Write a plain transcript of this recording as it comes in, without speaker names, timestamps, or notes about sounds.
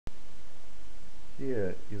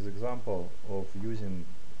Here is example of using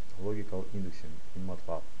logical indexing in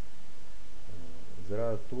Matlab. There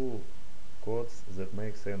are two codes that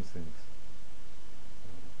make same things.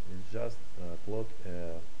 It's just plot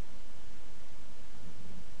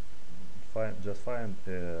find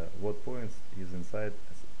what points is inside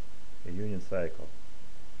a unit cycle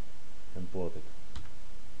and plot it.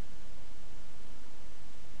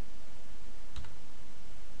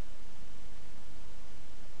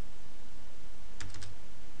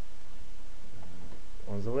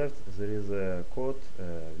 On the left there is a code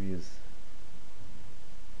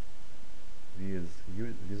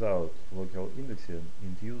without local indexing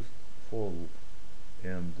induced for loop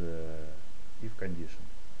and if condition.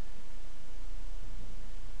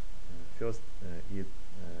 First it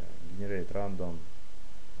generates random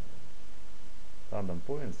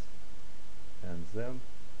points and then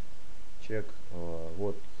check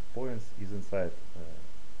what points is inside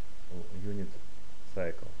unit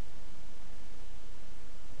cycle.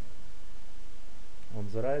 On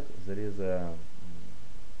the right there is a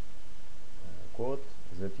code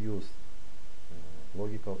that use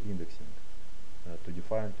logical indexing to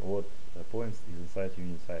define what points is inside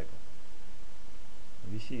unit cycle.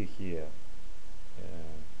 We see here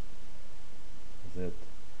that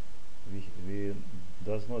we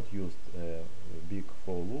does not use big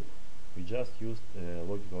for loop, we just used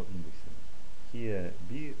logical indexing. Here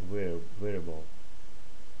b variable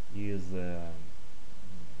is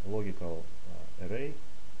logical array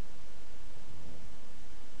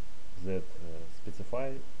that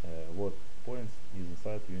specify what points is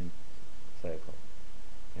inside unit cycle,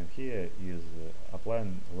 and here is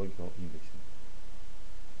applying logical indexing.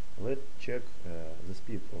 Let's check the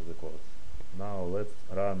speed of the code. Now let's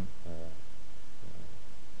run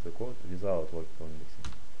the code without logical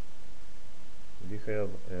indexing. We have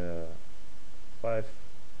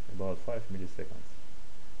about 5 milliseconds.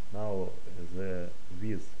 Now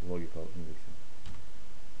with logical indexing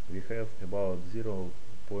we have about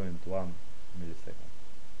 0.1